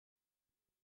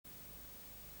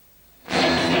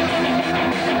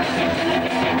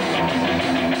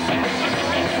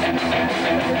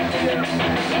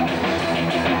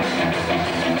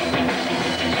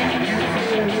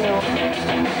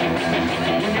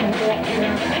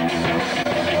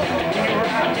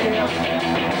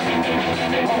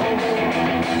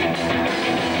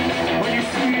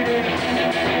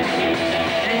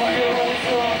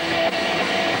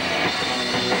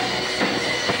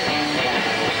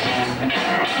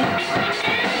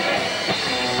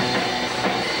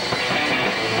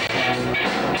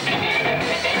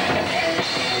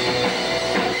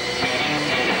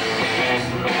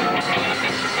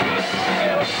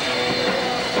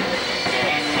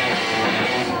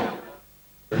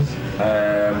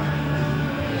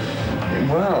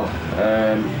Well,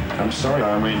 I'm sorry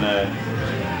I'm in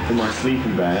my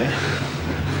sleeping bag,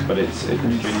 but it's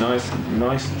been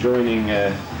nice joining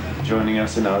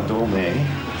us in our dorm here.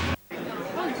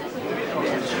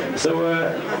 So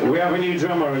we have a new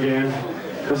drummer again.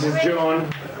 This is John.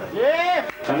 Yeah.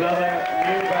 Another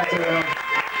new veteran.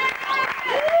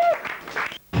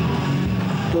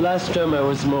 The last drummer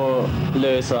was more,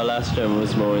 Lewis, our last drummer,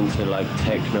 was more into like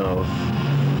techno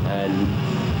and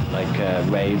like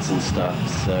raves and stuff,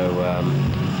 so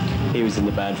he was in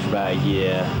the band for about a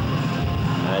year.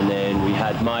 And then we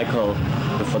had Michael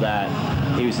before that.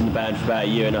 He was in the band for about a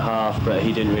year and a half, but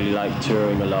he didn't really like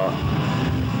touring a lot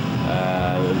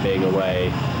and being away.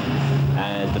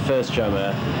 And the first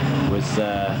drummer was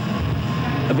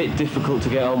a bit difficult to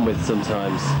get on with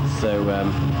sometimes, so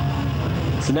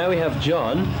so now we have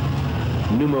John,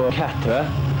 numero 4,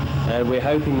 and we're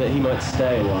hoping that he might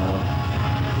stay a while.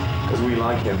 Because we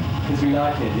like him. Because we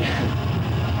like him,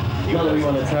 yeah. Not that we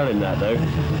want to tell him that, though.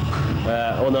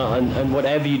 Or not, and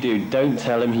whatever you do, don't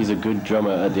tell him he's a good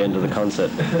drummer at the end of the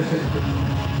concert.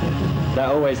 That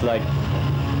always, like,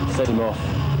 sets him off.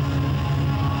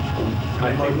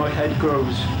 My head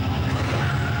grows.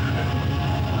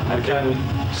 I can't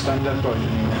stand up on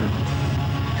anymore.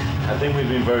 I think we've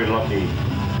been very lucky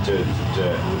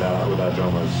with our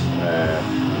drummers.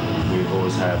 We've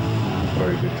always had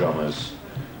very good drummers.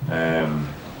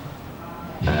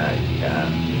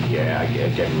 Yeah,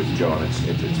 again with John, it's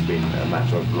been a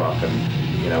matter of luck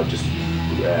and just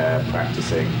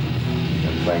practicing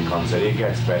and playing concert. It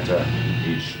gets better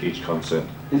each concert.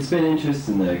 It's been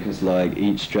interesting though, because like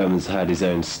each drummer's had his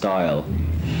own style,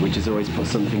 which has always put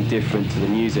something different to the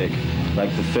music.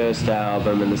 Like the first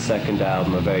album and the second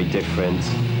album are very different,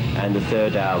 and the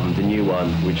third album, the new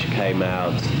one, which came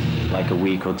out like a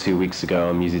week or 2 weeks ago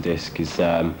on Musicdisc,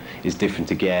 is different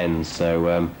again.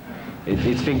 So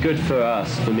it's been good for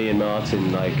us, for me and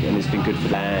Martin, like, and it's been good for the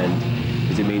band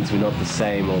because it means we're not the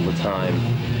same all the time.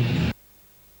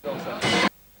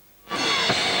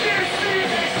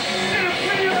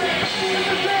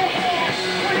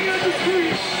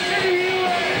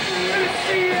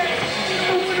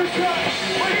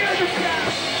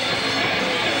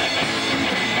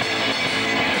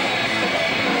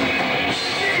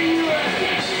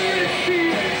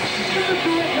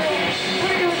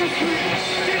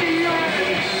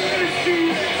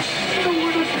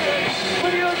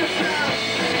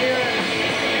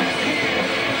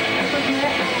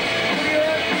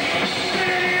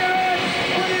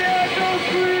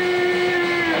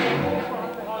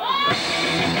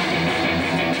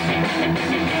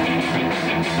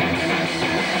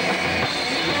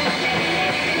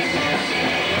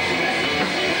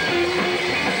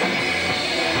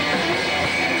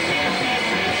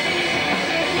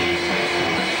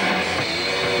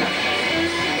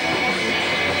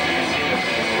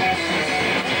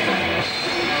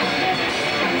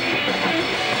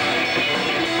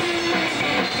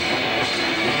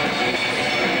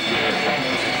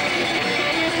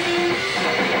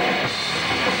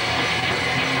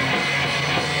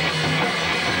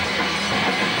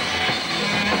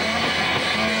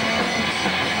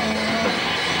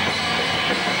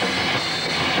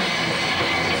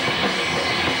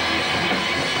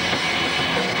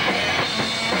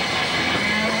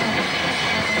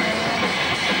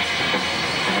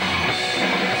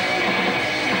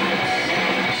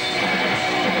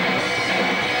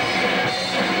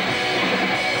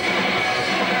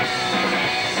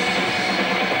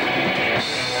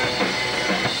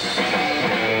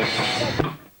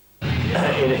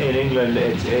 In England,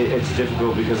 it's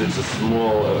difficult because it's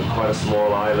quite a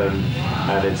small island,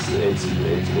 and there's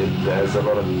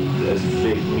a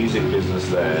big music business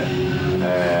there,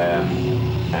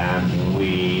 and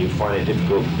we find it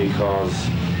difficult because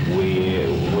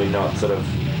we're not sort of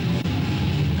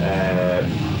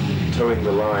towing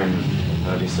the line.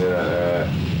 How do you say that?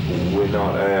 We're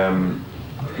not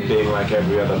being like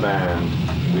every other band.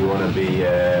 We want to be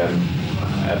a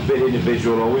bit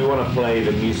individual, or we want to play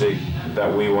the music that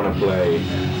we want to play,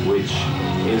 which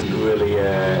is really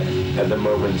at the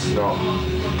moment, it's not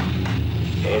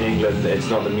in England, it's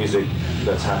not the music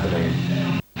that's happening.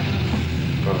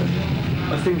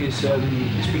 I think it's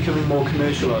becoming more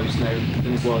commercialised now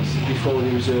than it was before.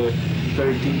 There was a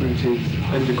very deep-rooted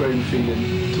underground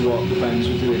feeling to what the bands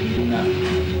were doing in that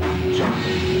genre,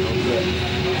 but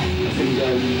I think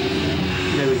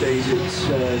nowadays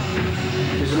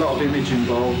there's a lot of image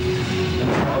involved and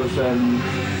a lot of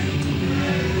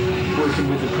working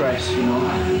with the press,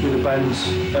 with the bands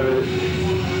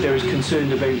they're as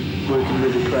concerned about working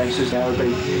with the press as they are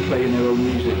about playing their own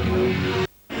music,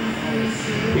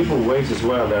 People wait as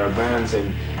well. There are bands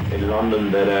in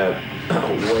London that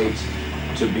wait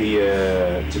to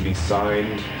be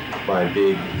signed by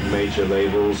big major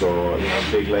labels or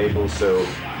big labels, so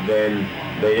then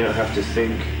they don't have to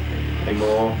think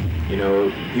anymore.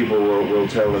 People will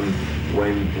tell them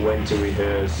when to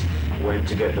rehearse, when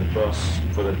to get the bus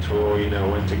for the tour,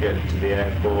 when to get to the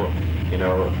airport,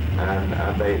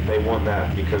 and they want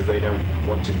that because they don't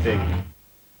want to think.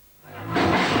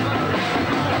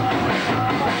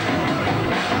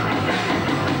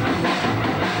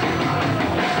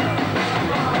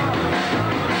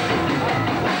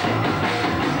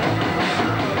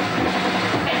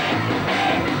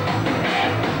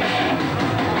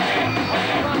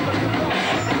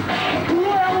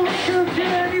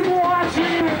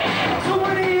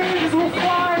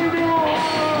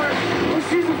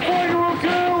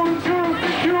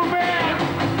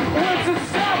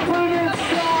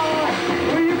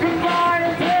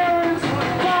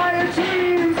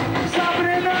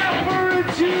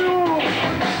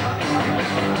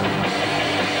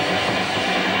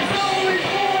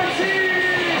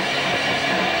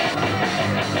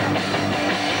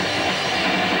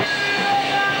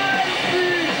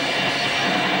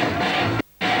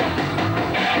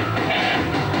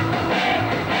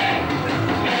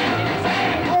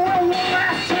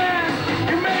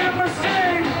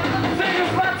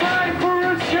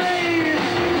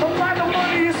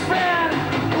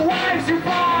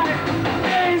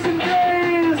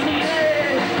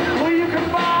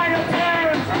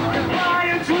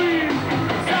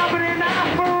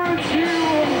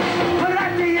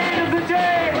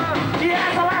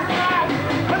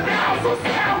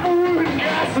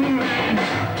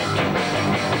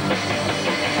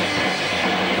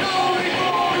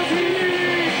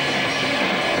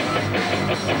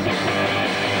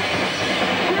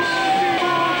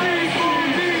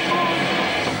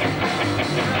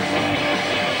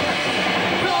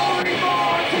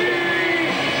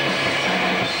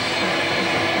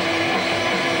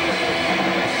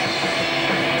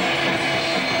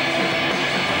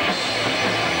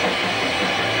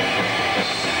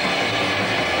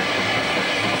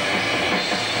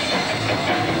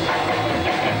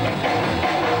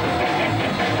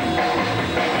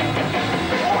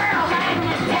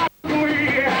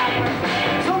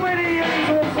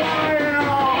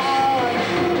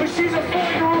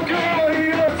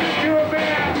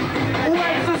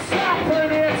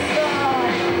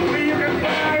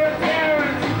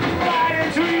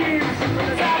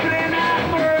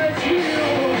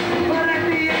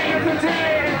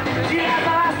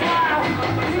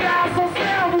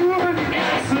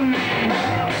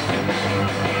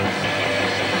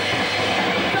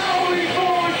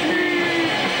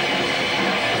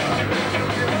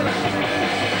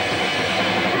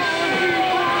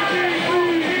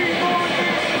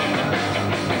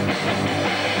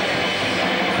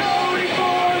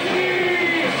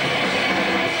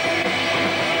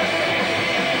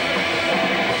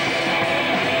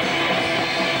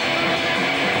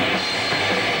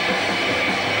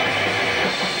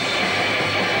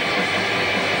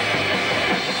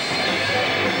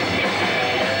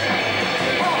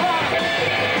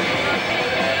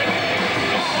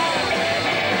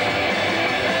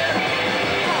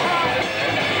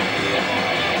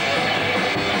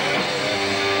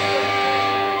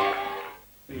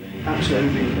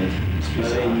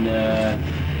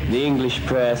 The English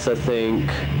press, I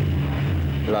think,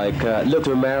 look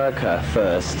to America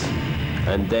first,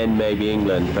 and then maybe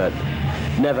England, but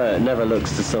never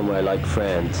looks to somewhere like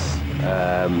France.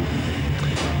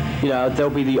 There'll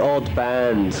be the odd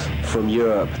band from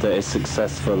Europe that is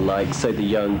successful, like say the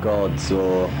Young Gods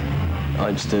or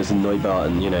Einsters and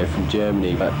Neubauten, from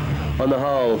Germany. But on the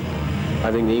whole,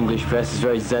 I think the English press is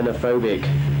very xenophobic.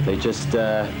 They just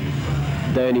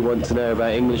they only want to know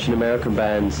about English and American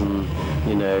bands, and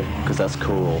because that's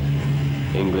cool.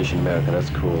 English and American, that's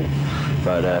cool.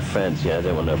 But France,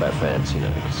 they want to know about France,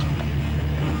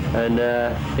 And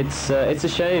it's a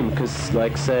shame because,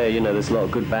 like say, there's a lot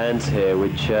of good bands here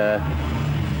which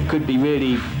could be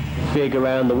really big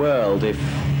around the world if,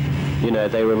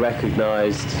 they were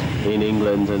recognised in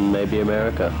England and maybe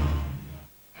America.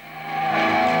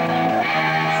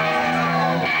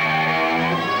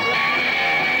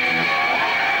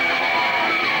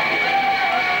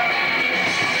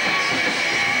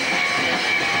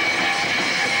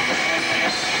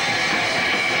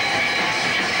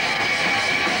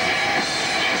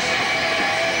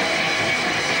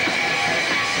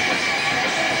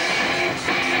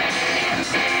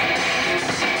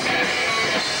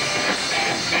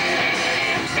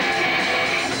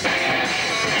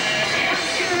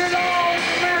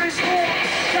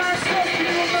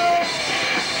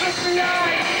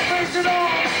 it all.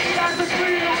 That's a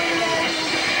dream.